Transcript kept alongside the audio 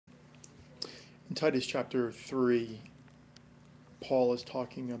In Titus chapter 3, Paul is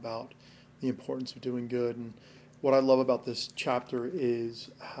talking about the importance of doing good. And what I love about this chapter is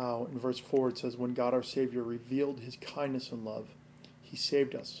how in verse 4 it says, "When God our Savior revealed his kindness and love, he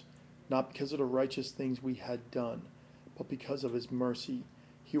saved us, not because of the righteous things we had done, but because of his mercy.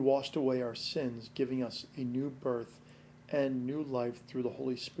 He washed away our sins, giving us a new birth and new life through the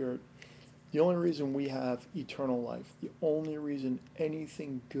Holy Spirit." The only reason we have eternal life, the only reason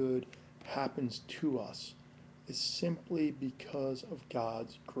anything good happens to us, is simply because of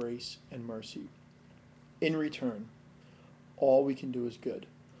God's grace and mercy. In return, all we can do is good.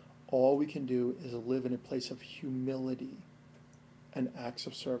 All we can do is live in a place of humility and acts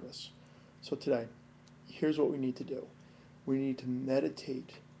of service. So today, here's what we need to do. We need to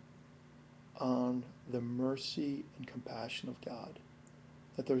meditate on the mercy and compassion of God,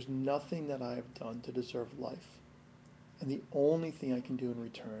 that there's nothing that I have done to deserve life. And the only thing I can do in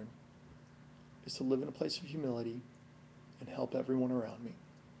return is to live in a place of humility and help everyone around me.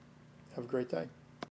 Have a great day.